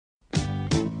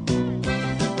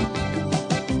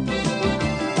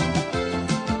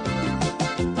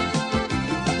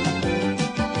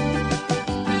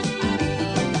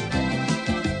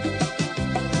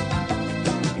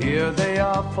Here they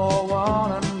are for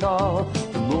one and all.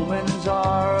 The Moomins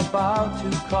are about to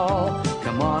call.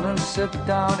 Come on and sit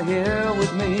down here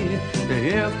with me. They're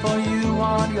here for you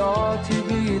on your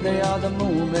TV. They are the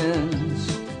Moomins.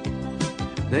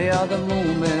 They are the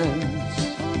Moomins.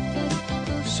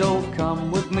 So come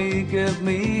with me, give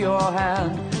me your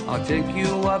hand. I'll take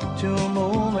you up to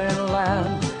Moomin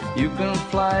land. You can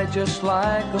fly just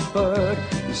like a bird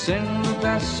and sing the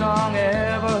best song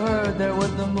ever heard. There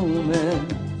with the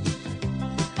Moomins.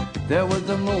 There with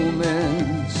the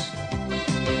Moomins.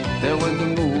 There with the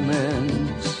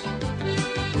Moomins.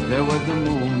 There with the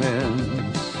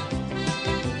Moomins.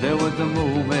 There with the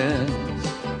Moomins.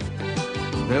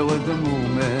 There with the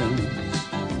Moomins.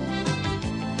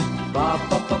 Ba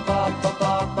ba ba ba ba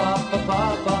ba ba ba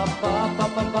ba ba ba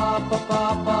ba ba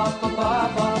ba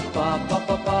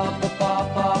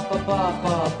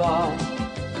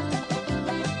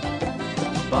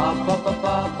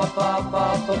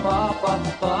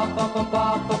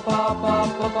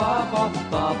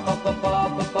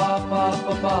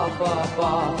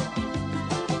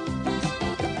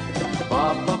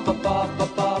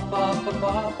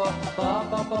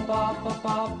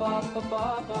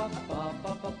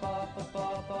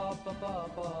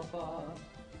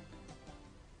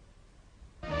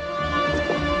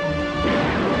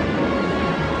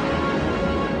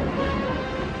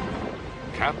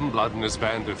Captain Blood and his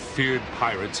band of feared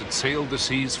pirates had sailed the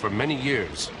seas for many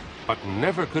years, but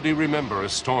never could he remember a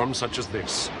storm such as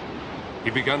this.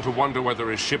 He began to wonder whether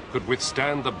his ship could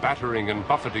withstand the battering and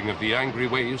buffeting of the angry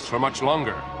waves for much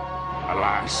longer.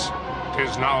 Alas,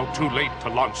 'tis now too late to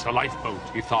launch the lifeboat,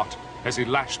 he thought, as he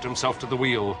lashed himself to the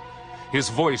wheel. His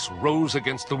voice rose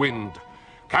against the wind.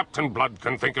 Captain Blood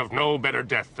can think of no better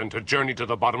death than to journey to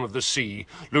the bottom of the sea,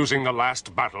 losing the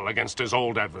last battle against his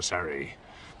old adversary.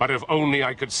 But if only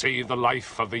I could save the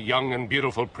life of the young and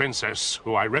beautiful princess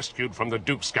who I rescued from the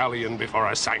Duke's galleon before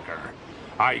I sank her.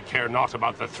 I care not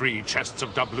about the 3 chests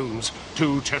of doubloons,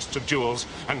 2 chests of jewels,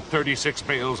 and 36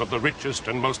 bales of the richest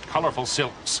and most colorful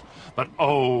silks. But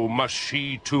oh, must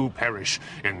she too perish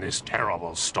in this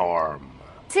terrible storm.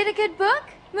 Is it a good book,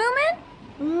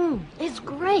 Moomin? It's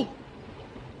great.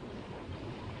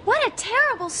 What a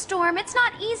terrible storm. It's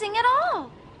not easing at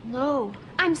all. No.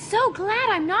 I'm so glad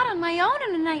I'm not on my own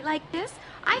on a night like this.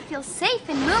 I feel safe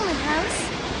in Moomin House.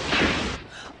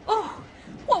 Oh,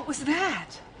 what was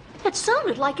that? It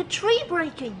sounded like a tree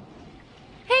breaking.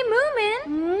 Hey,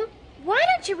 Moomin. Why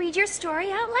don't you read your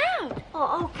story out loud?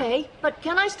 Oh, okay. But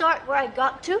can I start where I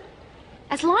got to?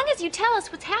 As long as you tell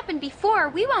us what's happened before,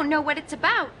 we won't know what it's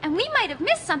about, and we might have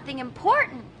missed something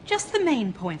important. Just the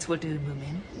main points will do,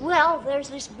 Moomin. Well, there's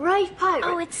this brave pirate.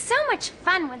 Oh, it's so much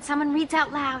fun when someone reads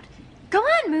out loud. Go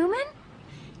on, Moomin.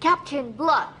 Captain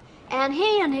Blood, and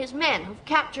he and his men have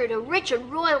captured a rich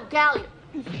and royal galleon.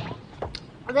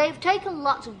 They've taken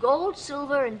lots of gold,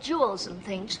 silver, and jewels and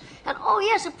things. And oh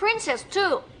yes, a princess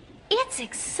too. It's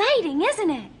exciting, isn't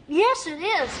it? Yes, it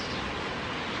is.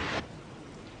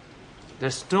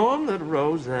 The storm that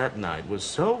rose that night was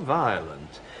so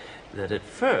violent that at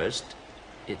first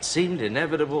it seemed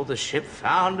inevitable the ship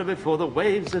founder before the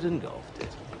waves had engulfed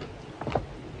it.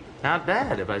 Not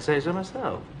bad, if I say so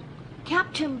myself.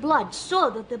 Captain Blood saw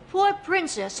that the poor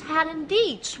princess had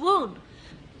indeed swooned.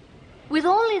 With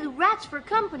only the rats for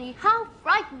company, how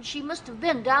frightened she must have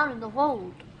been down in the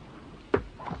hold.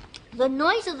 The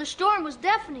noise of the storm was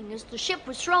deafening as the ship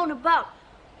was thrown about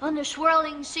on the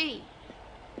swirling sea.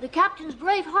 The captain's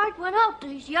brave heart went out to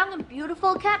his young and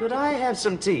beautiful captain. Could I have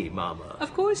some tea, Mama?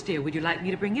 Of course, dear. Would you like me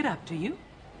to bring it up to you?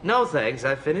 No, thanks.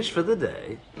 I finished for the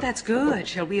day. That's good.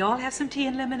 Shall we all have some tea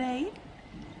and lemonade?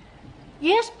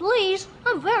 Yes, please.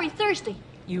 I'm very thirsty.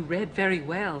 You read very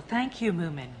well. Thank you,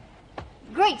 Moomin.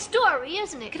 Great story,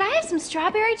 isn't it? Could I have some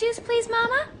strawberry juice, please,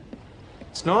 Mama?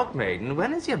 Snork Maiden,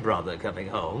 when is your brother coming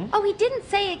home? Oh, he didn't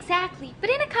say exactly, but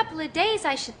in a couple of days,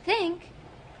 I should think.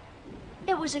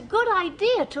 It was a good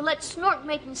idea to let Snork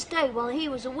Maiden stay while he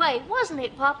was away, wasn't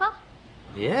it, Papa?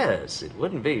 Yes, it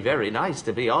wouldn't be very nice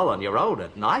to be all on your own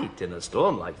at night in a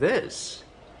storm like this.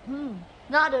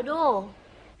 Not at all.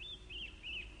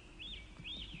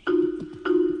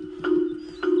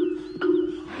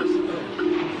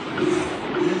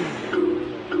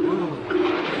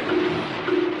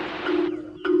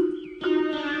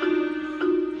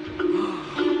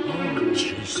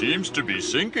 Seems to be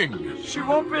sinking. She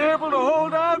won't be able to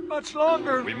hold out much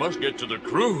longer. We must get to the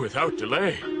crew without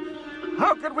delay.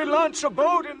 How could we launch a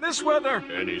boat in this weather?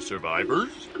 Any survivors?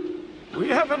 We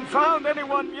haven't found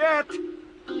anyone yet.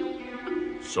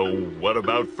 So what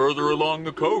about further along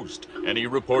the coast? Any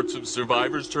reports of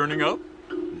survivors turning up?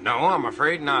 No, I'm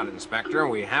afraid not, Inspector.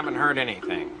 We haven't heard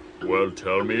anything. Well,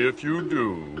 tell me if you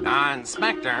do.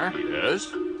 Inspector,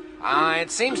 Yes?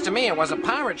 it seems to me it was a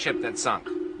pirate ship that sunk.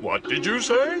 What did you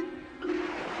say?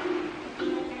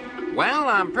 Well,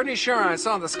 I'm pretty sure I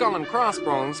saw the skull and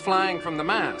crossbones flying from the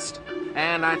mast.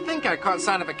 And I think I caught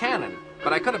sight of a cannon,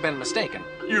 but I could have been mistaken.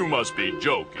 You must be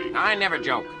joking. I never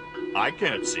joke. I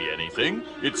can't see anything.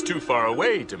 It's too far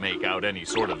away to make out any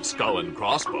sort of skull and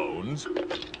crossbones.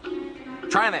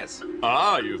 Try this.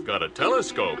 Ah, you've got a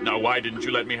telescope. Now, why didn't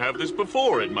you let me have this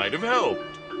before? It might have helped.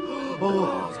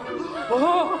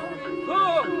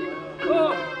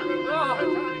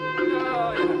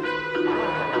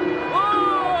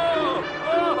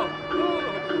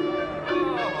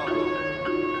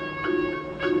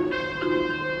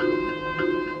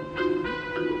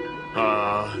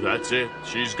 Ah, that's it.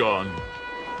 She's gone.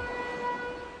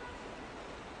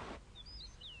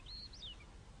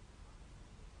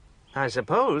 I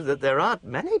suppose that there aren't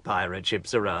many pirate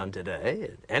ships around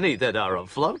today. Any that are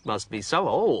afloat must be so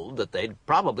old that they'd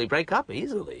probably break up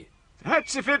easily.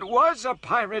 That's if it was a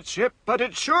pirate ship, but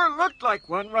it sure looked like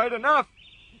one right enough.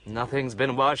 Nothing's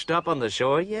been washed up on the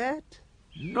shore yet?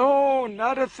 No,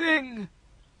 not a thing.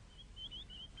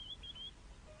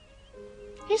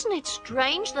 Isn't it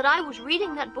strange that I was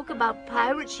reading that book about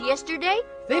pirates yesterday?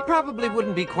 They probably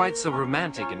wouldn't be quite so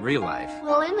romantic in real life.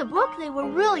 Well, in the book, they were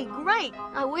really great.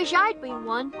 I wish I'd been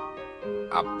one.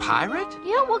 A pirate?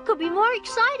 Yeah, what could be more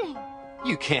exciting?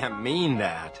 You can't mean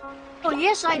that. Oh,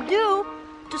 yes, I do.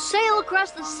 To sail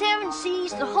across the 7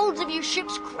 seas, the holds of your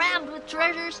ships crammed with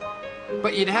treasures.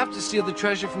 But you'd have to steal the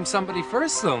treasure from somebody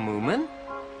first, though, Moomin.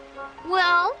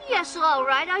 Well, yes, all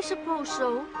right, I suppose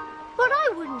so. But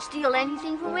I wouldn't steal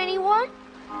anything from anyone.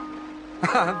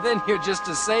 Then you're just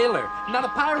a sailor, not a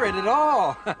pirate at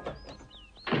all.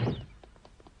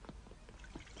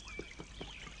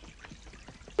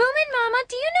 Moomin, Mama,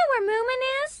 do you know where Moomin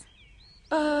is?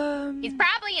 He's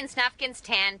probably in Snufkin's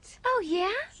tent. Oh,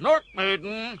 yeah? Snork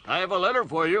Maiden, I have a letter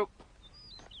for you.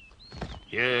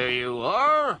 Here you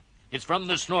are. It's from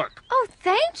the Snork. Oh,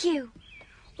 thank you.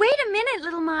 Wait a minute,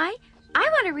 little My. I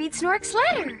want to read Snork's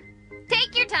letter.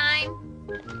 Take your time.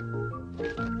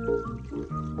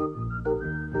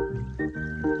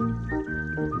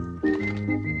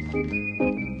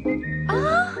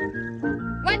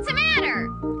 Oh, What's the matter?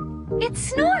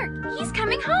 it's Snork. He's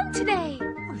coming home today.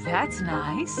 Oh, that's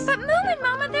nice. But Moomin,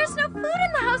 Mama, there's no food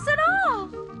in the house at all.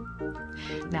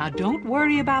 Now, don't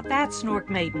worry about that, Snork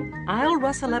Maiden. I'll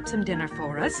rustle up some dinner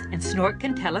for us, and Snork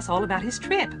can tell us all about his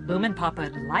trip. Boom and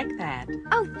Papa like that.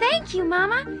 Oh, thank you,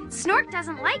 Mama. Snork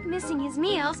doesn't like missing his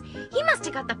meals. He must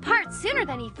have got the part sooner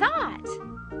than he thought.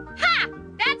 Ha!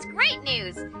 That's great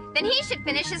news. Then he should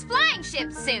finish his flying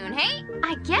ship soon, hey?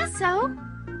 I guess so.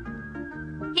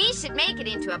 He should make it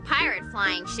into a pirate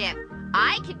flying ship.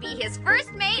 I could be his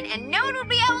first mate and no one would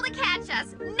be able to catch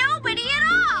us. Nobody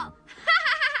at all.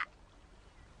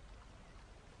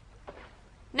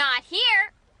 Not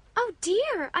here. Oh,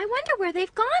 dear. I wonder where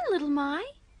they've gone, little My.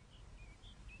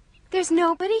 There's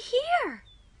nobody here.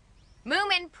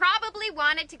 Moomin probably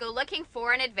wanted to go looking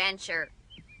for an adventure.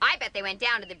 I bet they went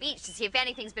down to the beach to see if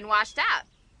anything's been washed out.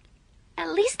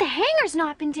 At least the hangar's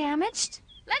not been damaged.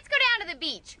 Let's go down to the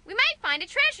beach. We might find a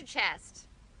treasure chest.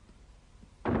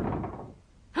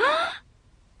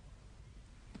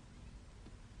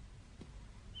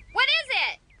 What is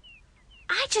it?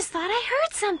 I just thought I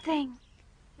heard something.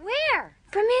 Where?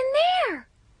 From in there.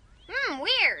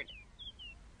 Weird.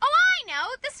 Oh, I know.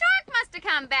 The Snork must have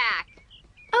come back.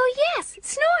 Oh, yes,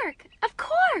 Snork. Of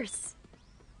course.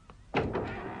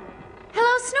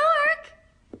 Hello, Snork.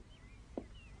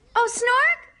 Oh,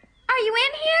 Snork? Are you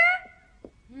in here?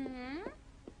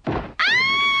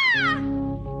 Ah!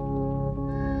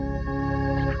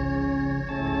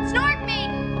 Snork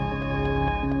Maiden.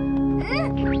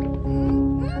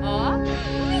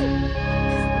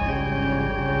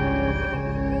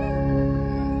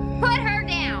 Put her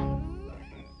down.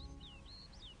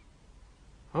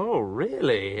 Oh,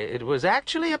 really? It was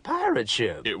actually a pirate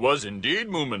ship. It was indeed,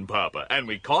 Moomin Papa, and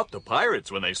we caught the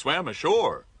pirates when they swam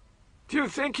ashore. Do you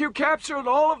think you captured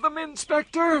all of them,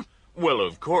 Inspector? Well,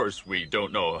 of course, we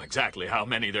don't know exactly how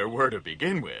many there were to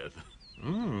begin with.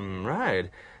 Right.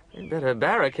 We'd better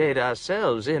barricade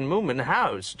ourselves in Moomin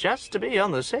House just to be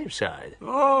on the safe side.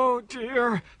 Oh,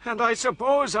 dear. And I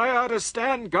suppose I ought to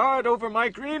stand guard over my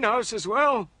greenhouse as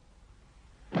well.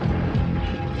 Bless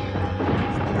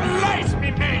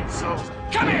me mainsails!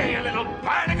 Come here, you little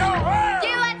barnacle!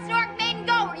 You let Snork Maiden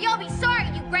go or you'll be sorry,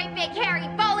 you great big hairy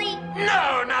bully.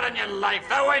 No, not on your life.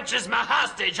 The wench is my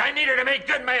hostage. I need her to make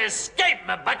good my escape,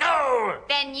 my bucko!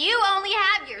 Then you only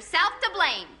have yourself to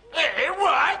blame. Eh,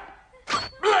 what?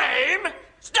 Blame?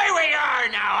 Stay where you are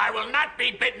now. I will not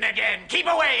be bitten again. Keep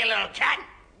away, you little cat.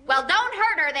 Well, don't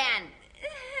hurt her then.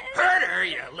 Hurt her,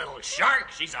 you little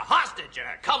shark. She's a hostage, and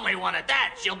a comely one at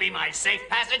that. She'll be my safe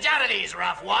passage out of these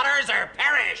rough waters or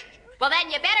perish. Well,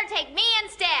 then you better take me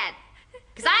instead.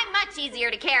 Because I'm much easier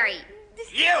to carry.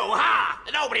 You, huh?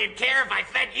 Nobody'd care if I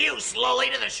fed you slowly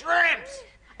to the shrimps.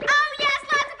 Oh, yes,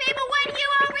 lots of people would. You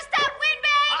overstuffed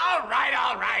windbag.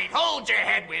 All right. Hold your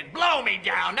head, Wind. Blow me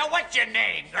down. Now, what's your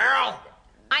name, girl?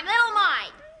 I'm Little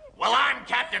Mike. Well, I'm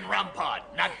Captain Rumpod.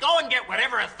 Now go and get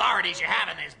whatever authorities you have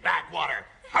in this backwater.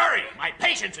 Hurry, my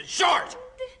patience is short.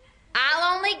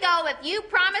 I'll only go if you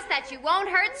promise that you won't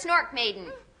hurt Snork Maiden.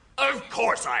 Of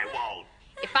course I won't.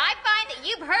 If I find that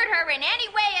you've hurt her in any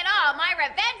way at all, my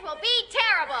revenge will be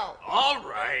terrible. All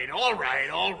right.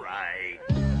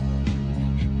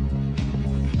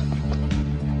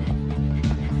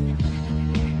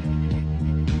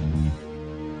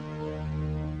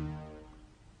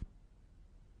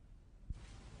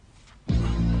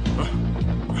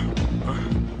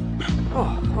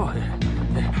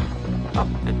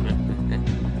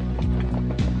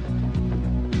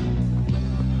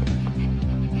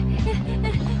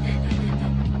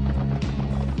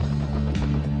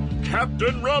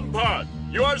 Captain Rumpot,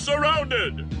 you are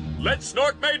surrounded. Let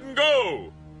Snork Maiden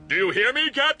go. Do you hear me,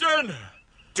 Captain?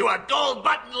 To a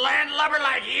gold-buttoned landlubber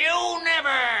like you, never.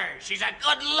 She's a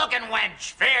good-looking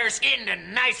wench, fair-skinned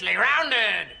and nicely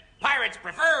rounded. Pirates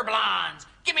prefer blondes.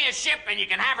 Give me a ship and you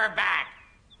can have her back.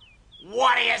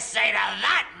 What do you say to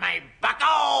that, my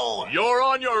bucko? You're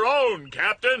on your own,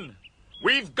 Captain.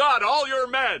 We've got all your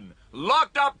men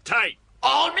locked up tight.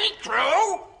 All me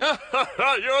crew?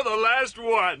 You're the last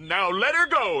one. Now let her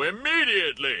go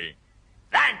immediately.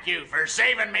 Thank you for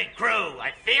saving me crew.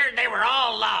 I feared they were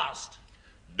all lost.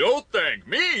 Don't thank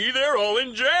me. They're all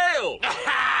in jail.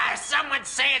 Some would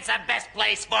say it's the best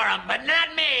place for them, but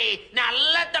not me. Now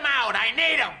let them out. I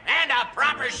need them. And a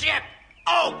proper ship.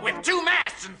 Oak with 2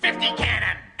 masts and 50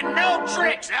 cannon. And no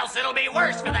tricks, else it'll be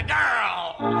worse for the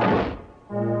girl.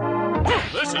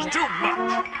 This is too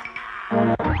much.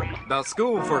 The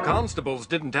school for constables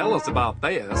didn't tell us about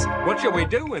this. What shall we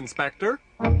do, Inspector?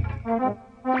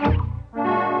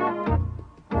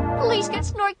 Please get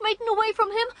Snork Maiden away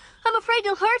from him. I'm afraid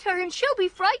he'll hurt her and she'll be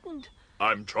frightened.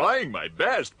 I'm trying my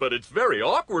best, but it's very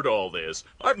awkward, all this.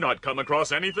 I've not come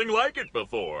across anything like it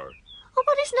before. Oh,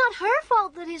 but it's not her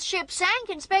fault that his ship sank,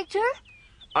 Inspector.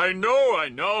 I know.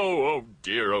 Oh,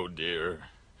 dear.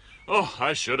 Oh,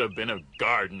 I should have been a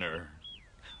gardener.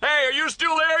 Hey, are you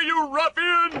still there, you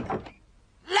ruffian?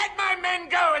 Let my men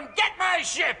go and get my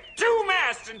ship. 2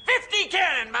 masts and 50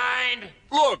 cannon, mind.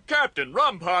 Look, Captain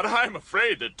Rumpot, I'm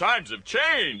afraid that times have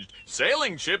changed.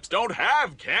 Sailing ships don't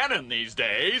have cannon these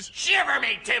days. Shiver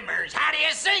me timbers. How do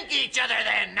you sink each other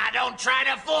then? Now don't try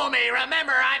to fool me.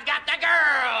 Remember, I've got the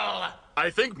girl.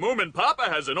 I think Moomin Papa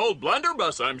has an old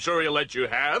blunderbuss I'm sure he'll let you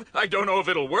have. I don't know if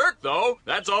it'll work, though.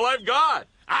 That's all I've got.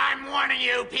 I'm warning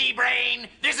you, pea-brain.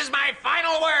 This is my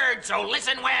final word, so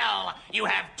listen well. You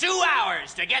have 2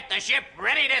 hours to get the ship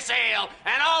ready to sail,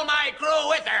 and all my crew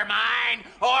with her, mind,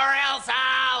 or else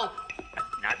I'll...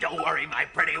 Now, don't worry, my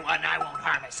pretty one. I won't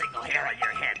harm a single hair on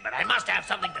your head, but I must have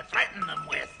something to threaten them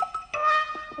with.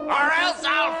 Or else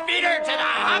I'll feed her to the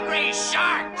hungry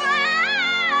sharks.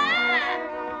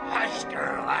 Hush,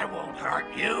 girl, I won't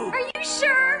hurt you. Are you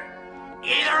sure?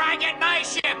 Either I get my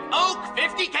ship, Oak,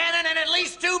 50 cannon, and at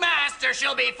least 2 masts, or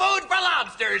she'll be food for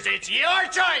lobsters. It's your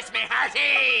choice, me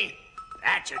hearty.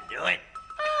 That should do it.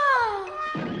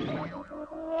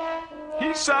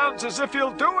 He sounds as if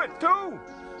he'll do it, too.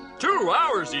 2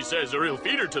 hours, he says, or he'll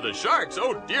feed her to the sharks.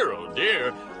 Oh, dear, oh,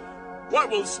 dear.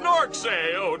 What will Snork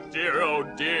say? Oh, dear, oh,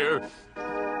 dear.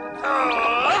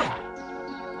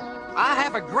 I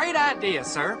have a great idea,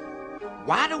 sir.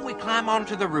 Why don't we climb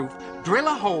onto the roof, drill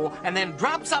a hole, and then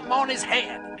drop something on his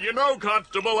head? You know,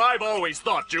 Constable, I've always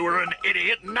thought you were an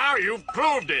idiot, and now you've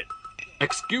proved it.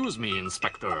 Excuse me,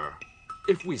 Inspector.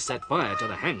 If we set fire to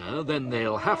the hangar, then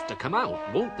they'll have to come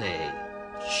out, won't they?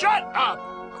 Shut up!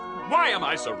 Why am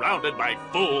I surrounded by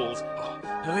fools? Oh,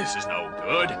 this is no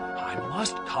good. I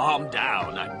must calm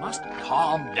down.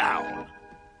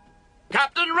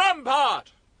 Captain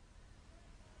Rumpot!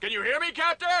 Can you hear me,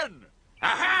 Captain?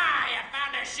 Aha! You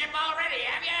found a ship already,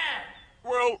 have you?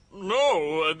 Well,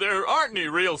 no. There aren't any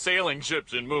real sailing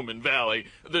ships in Moomin Valley.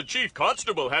 The chief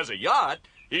constable has a yacht.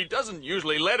 He doesn't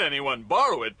usually let anyone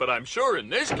borrow it, but I'm sure in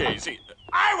this case he...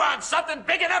 I want something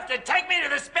big enough to take me to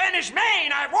the Spanish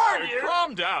Main, I've warned you!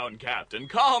 Calm down, Captain,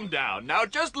 calm down. Now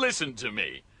just listen to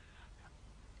me.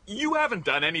 You haven't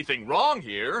done anything wrong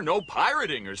here, no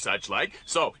pirating or such like.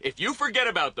 So if you forget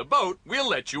about the boat, we'll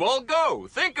let you all go.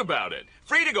 Think about it.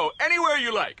 Free to go anywhere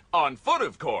you like, on foot,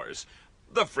 of course.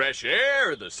 The fresh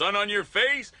air, the sun on your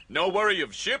face, no worry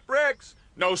of shipwrecks,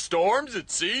 no storms at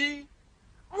sea.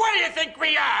 What do you think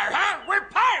we are, huh? We're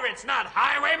pirates, not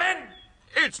highwaymen.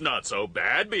 It's not so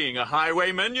bad being a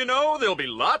highwayman, you know. There'll be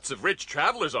lots of rich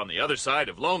travelers on the other side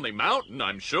of Lonely Mountain,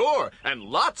 I'm sure. And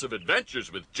lots of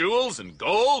adventures with jewels and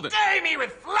gold and... Day me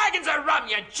with flagons of rum,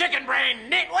 you chicken-brain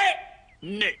nitwit!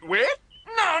 Nitwit?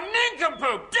 No,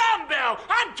 nincompoop, dumbbell!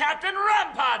 I'm Captain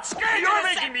Rumpot, scourge You're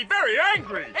making me very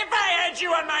angry! If I had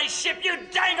you on my ship, you'd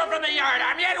dangle from the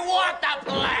yardarm, you'd walk the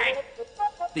plank!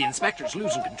 The inspector's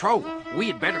losing control. We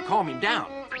had better calm him down.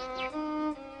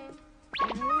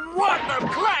 What the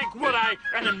clank would I?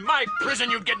 And in my prison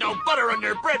you'd get no butter on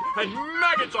your bread and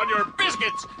maggots on your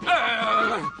biscuits.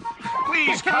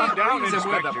 Please calm down, reason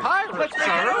Inspector. with the pirates, Let's make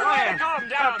sir. it a plan. Calm down.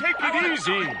 Now take it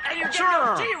easy. And you get Sir,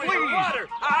 no tea with please. your water.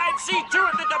 I'd see to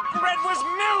it that the bread was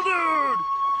mildewed.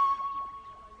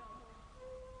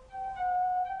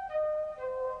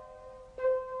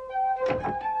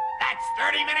 That's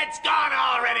 30 minutes gone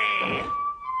already!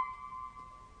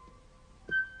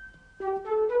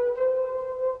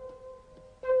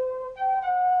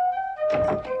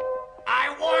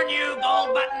 I warn you,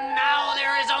 Gold Button, now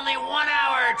there is only 1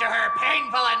 hour to her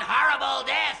painful and horrible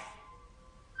death.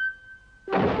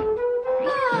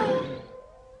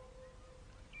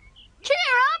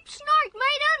 Cheer up, Snark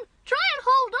Maiden! Try and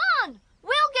hold on!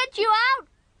 We'll get you out!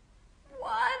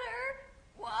 Water.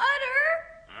 Water.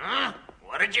 Huh?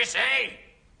 What did you say?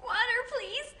 Water,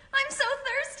 please. I'm so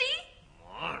thirsty.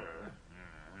 Water?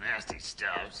 Nasty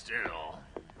stuff, still.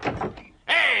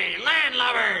 Hey,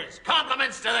 landlubbers!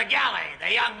 Compliments to the galley.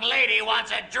 The young lady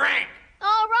wants a drink.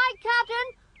 All right,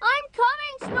 Captain. I'm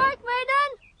coming, Snark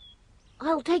Maiden.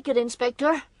 I'll take it,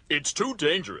 Inspector. It's too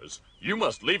dangerous. You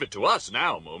must leave it to us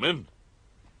now, Moomin.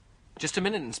 Just a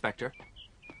minute, Inspector.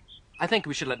 I think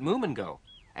we should let Moomin go.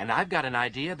 And I've got an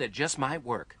idea that just might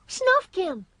work.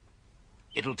 Snufkin.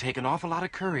 It'll take an awful lot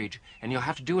of courage, and you'll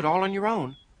have to do it all on your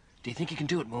own. Do you think you can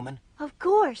do it, Moomin? Of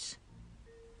course.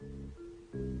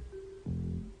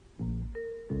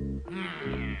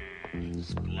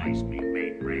 Splice me,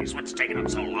 main brace. What's taking them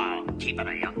so long? Keeping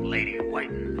a young lady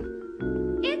waiting.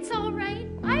 It's all right.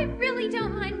 I really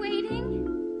don't mind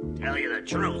waiting. Tell you the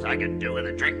truth, I could do with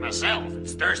a drink myself.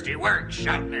 It's thirsty work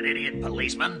shouting at idiot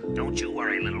policemen. Don't you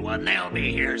worry, little one. They'll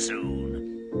be here soon.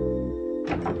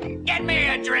 Get me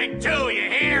a drink, too, you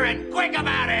hear? And quick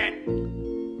about it!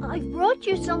 I've brought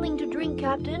you something to drink,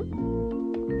 Captain.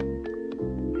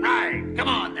 Right, come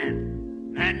on,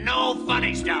 then. And no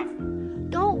funny stuff.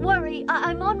 Don't worry,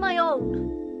 I'm on my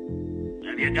own.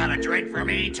 Have you got a drink for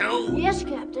me, too? Yes,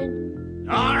 Captain.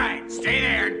 All right, stay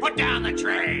there and put down the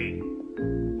tray.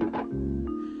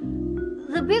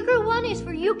 The bigger one is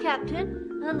for you,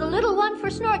 Captain, and the little one for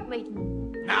Snark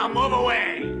Maiden. Now move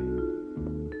away.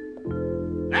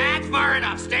 That's far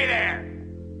enough. Stay there.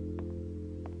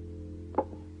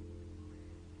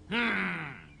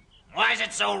 Why is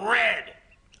it so red?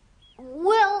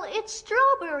 Well, it's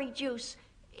strawberry juice.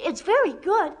 It's very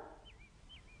good.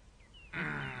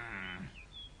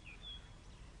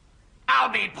 I'll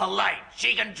be polite.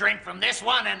 She can drink from this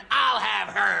one and I'll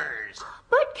have hers.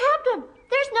 But, Captain,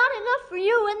 there's not enough for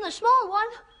you in the small one.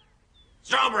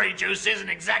 Strawberry juice isn't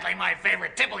exactly my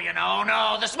favorite tipple, you know.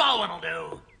 No, the small one will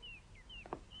do.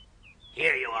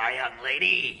 Here you are, young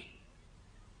lady.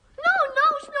 No,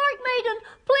 Snark Maiden.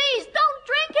 Please, don't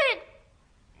drink it.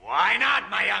 Why not,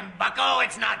 my young bucko?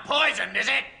 It's not poisoned, is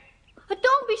it?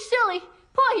 Don't be silly.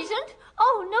 Poisoned?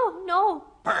 Oh, no.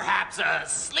 Perhaps a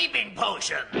sleeping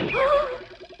potion.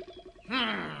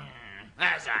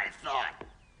 As I thought.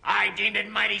 I deemed it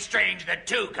mighty strange that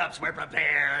 2 cups were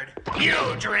prepared. You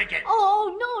drink it.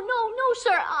 Oh, no,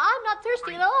 sir. I'm not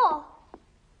thirsty at all.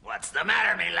 What's the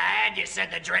matter, me lad? You said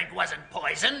the drink wasn't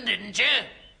poisoned, didn't you?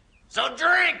 So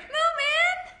drink.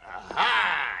 Moomin!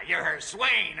 Aha! You're her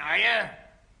swain, are you?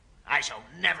 I shall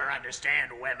never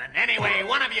understand women. Anyway,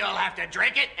 one of you will have to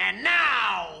drink it, and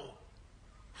now!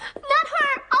 Not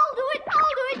her. I'll do it.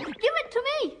 Give it to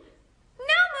me.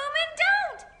 No, Moomin,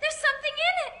 don't! There's something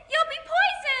in it. You'll be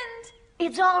poisoned.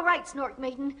 It's all right, Snark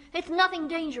Maiden. It's nothing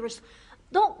dangerous.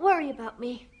 Don't worry about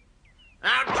me.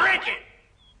 Now drink it!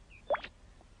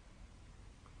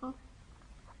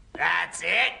 That's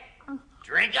it.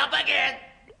 Drink up again.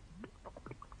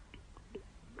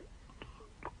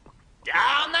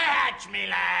 Down the hatch, me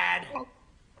lad.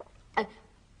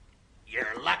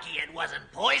 You're lucky it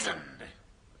wasn't poisoned.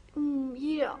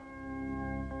 Yeah.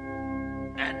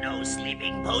 And no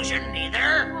sleeping potion,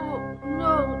 neither? Oh,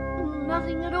 No,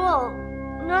 nothing at all.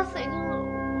 Nothing.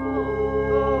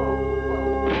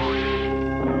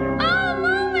 Oh,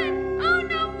 Moomin! Oh,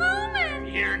 no,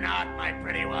 Moomin! You're not, my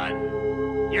pretty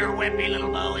one. Your wimpy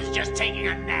little beau is just taking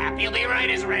a nap. He'll be right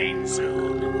as rain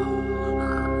soon.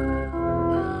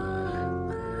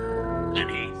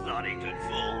 And he thought he could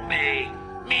fool me.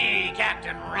 Me,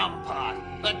 Captain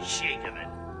Rumpot. The cheek of it.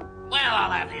 Well,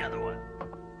 I'll have the other one.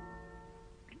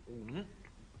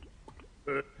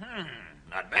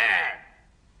 Not bad.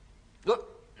 No,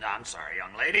 I'm sorry,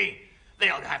 young lady.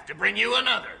 They'll have to bring you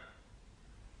another.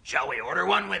 Shall we order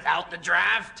one without the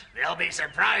draft? They'll be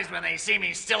surprised when they see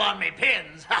me still on me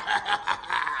pins.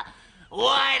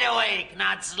 Wide awake,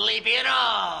 not sleepy at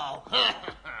all.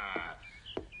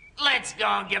 Let's go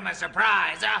and give him a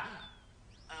surprise.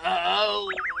 Oh.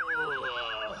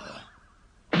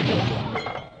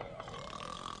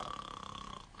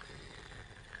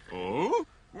 Oh?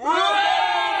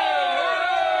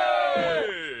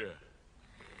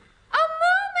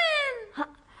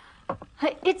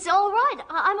 It's all right.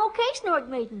 I'm okay, Snork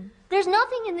Maiden. There's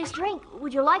nothing in this drink.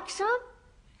 Would you like some?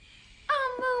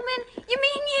 Oh, Moomin, you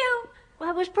mean you? Well,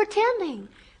 I was pretending.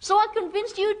 So I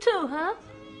convinced you too, huh?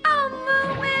 Oh,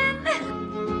 Moomin!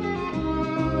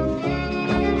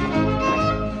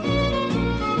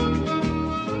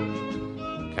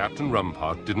 Captain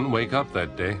Rumpot didn't wake up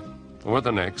that day, or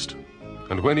the next.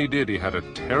 And when he did, he had a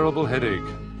terrible headache,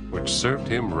 which served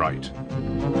him right.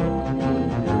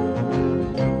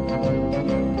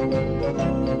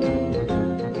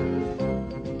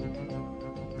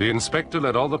 The inspector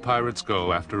let all the pirates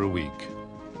go after a week.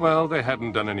 Well, they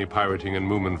hadn't done any pirating in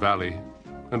Moomin Valley,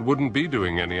 and wouldn't be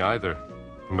doing any either.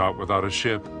 Not without a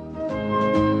ship.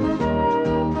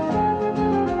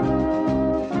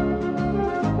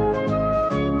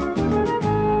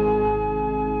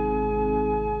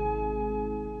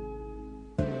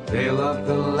 They love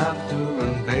the laughter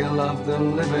and they love the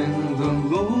living, the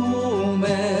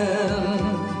Moomins.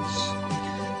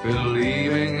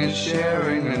 Believing and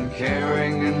sharing and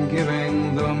caring and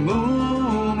giving, the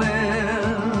Moomins.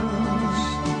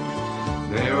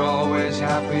 They're always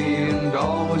happy and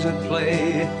always at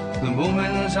play. The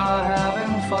Moomins are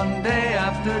having fun day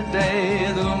after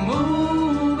day. The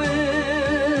Moomins,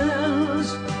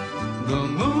 the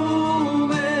Moomins.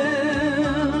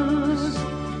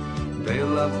 They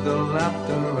love the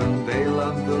laughter and they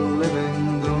love the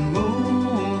living, the Moomins.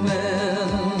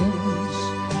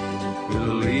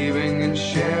 Believing and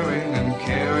sharing and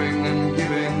caring and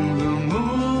giving, the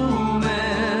Moomins.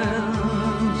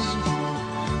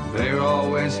 They're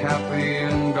always happy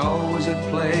and always at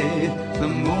play. The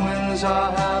Moomins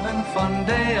are having fun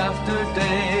day after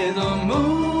day. The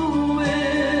Moomins,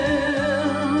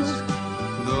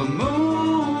 the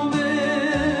Moomins,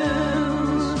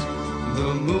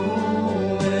 the Moomins.